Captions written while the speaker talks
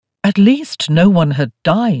At least no one had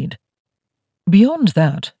died. Beyond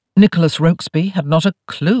that, Nicholas Rokesby had not a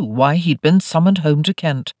clue why he'd been summoned home to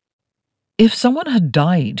Kent. If someone had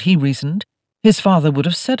died, he reasoned, his father would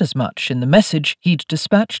have said as much in the message he'd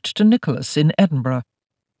dispatched to Nicholas in Edinburgh.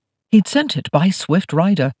 He'd sent it by swift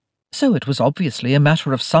rider, so it was obviously a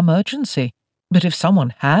matter of some urgency. But if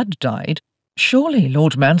someone had died, surely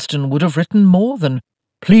Lord Manston would have written more than,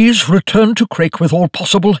 "Please return to Craik with all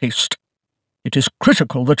possible haste. It is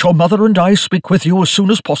critical that your mother and I speak with you as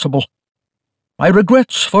soon as possible. My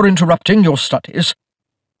regrets for interrupting your studies.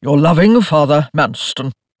 Your loving father,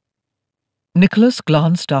 Manston." Nicholas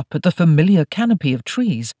glanced up at the familiar canopy of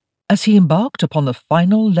trees as he embarked upon the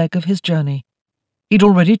final leg of his journey. He'd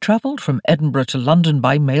already travelled from Edinburgh to London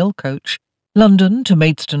by mail coach, London to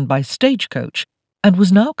Maidstone by stagecoach, and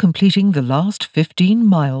was now completing the last 15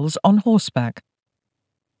 miles on horseback.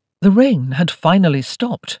 The rain had finally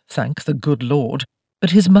stopped, thank the good Lord,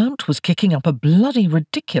 but his mount was kicking up a bloody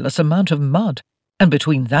ridiculous amount of mud, and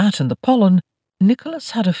between that and the pollen,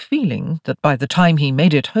 Nicholas had a feeling that by the time he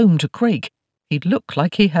made it home to Craik, he'd look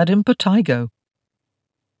like he had impetigo.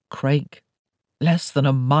 Craik. Less than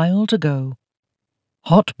a mile to go.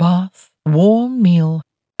 Hot bath, warm meal,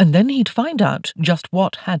 and then he'd find out just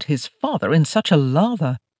what had his father in such a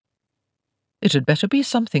lather. It had better be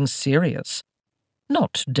something serious.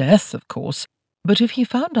 Not death, of course, but if he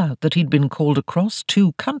found out that he'd been called across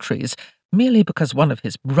 2 countries merely because one of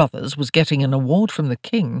his brothers was getting an award from the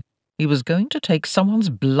king, he was going to take someone's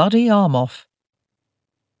bloody arm off.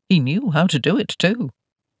 He knew how to do it, too.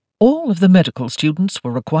 All of the medical students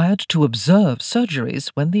were required to observe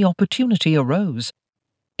surgeries when the opportunity arose.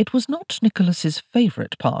 It was not Nicholas's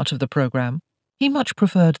favourite part of the programme. He much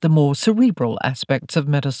preferred the more cerebral aspects of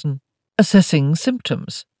medicine, assessing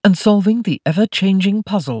symptoms and solving the ever-changing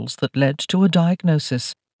puzzles that led to a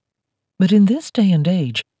diagnosis. But in this day and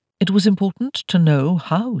age, it was important to know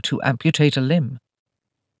how to amputate a limb.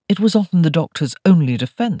 It was often the doctor's only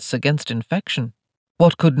defence against infection.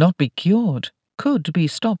 What could not be cured could be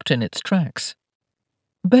stopped in its tracks.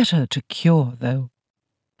 Better to cure, though.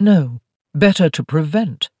 No, better to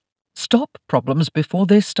prevent. Stop problems before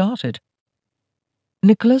they started.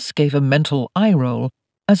 Nicholas gave a mental eye-roll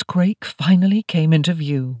as Craik finally came into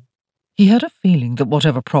view. He had a feeling that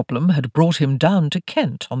whatever problem had brought him down to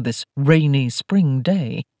Kent on this rainy spring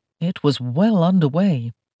day, it was well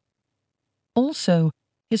underway. Also,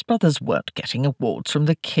 his brothers weren't getting awards from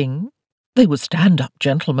the king. They were stand-up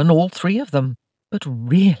gentlemen, all 3 of them. But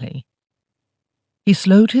really... He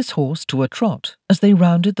slowed his horse to a trot as they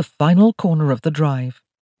rounded the final corner of the drive.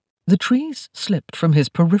 The trees slipped from his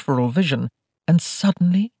peripheral vision, and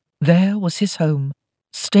suddenly there was his home,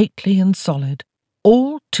 stately and solid,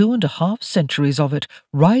 all 2.5 centuries of it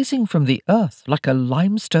rising from the earth like a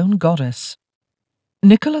limestone goddess.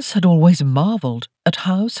 Nicholas had always marvelled at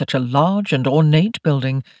how such a large and ornate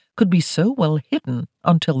building could be so well hidden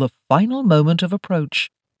until the final moment of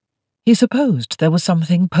approach. He supposed there was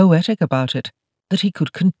something poetic about it, that he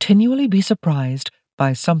could continually be surprised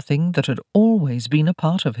by something that had always been a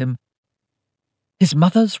part of him. His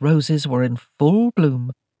mother's roses were in full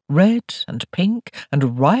bloom, red and pink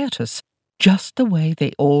and riotous, just the way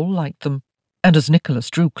they all liked them, and as Nicholas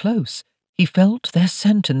drew close, he felt their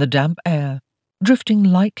scent in the damp air, drifting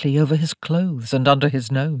lightly over his clothes and under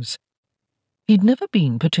his nose. He'd never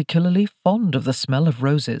been particularly fond of the smell of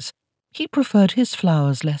roses. He preferred his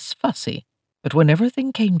flowers less fussy, but when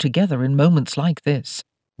everything came together in moments like this,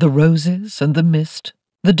 the roses and the mist,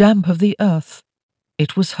 the damp of the earth,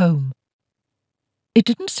 it was home. It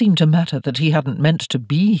didn't seem to matter that he hadn't meant to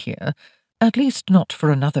be here, at least not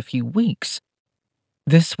for another few weeks.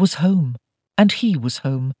 This was home, and he was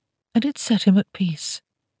home, and it set him at peace,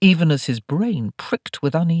 even as his brain pricked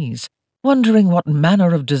with unease, wondering what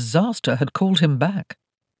manner of disaster had called him back.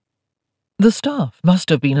 The staff must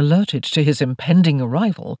have been alerted to his impending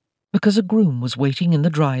arrival, because a groom was waiting in the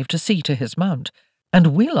drive to see to his mount,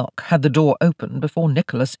 and Wheelock had the door open before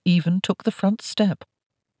Nicholas even took the front step.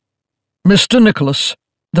 "Mr. Nicholas,"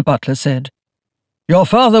 the butler said, "your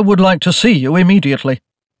father would like to see you immediately."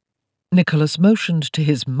 Nicholas motioned to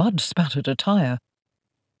his mud-spattered attire.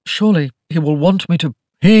 "Surely he will want me to—"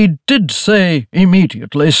 "He did say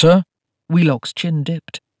immediately, sir." Wheelock's chin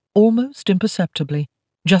dipped, almost imperceptibly,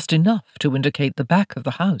 just enough to indicate the back of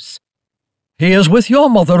the house. "He is with your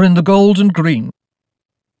mother in the gold and green.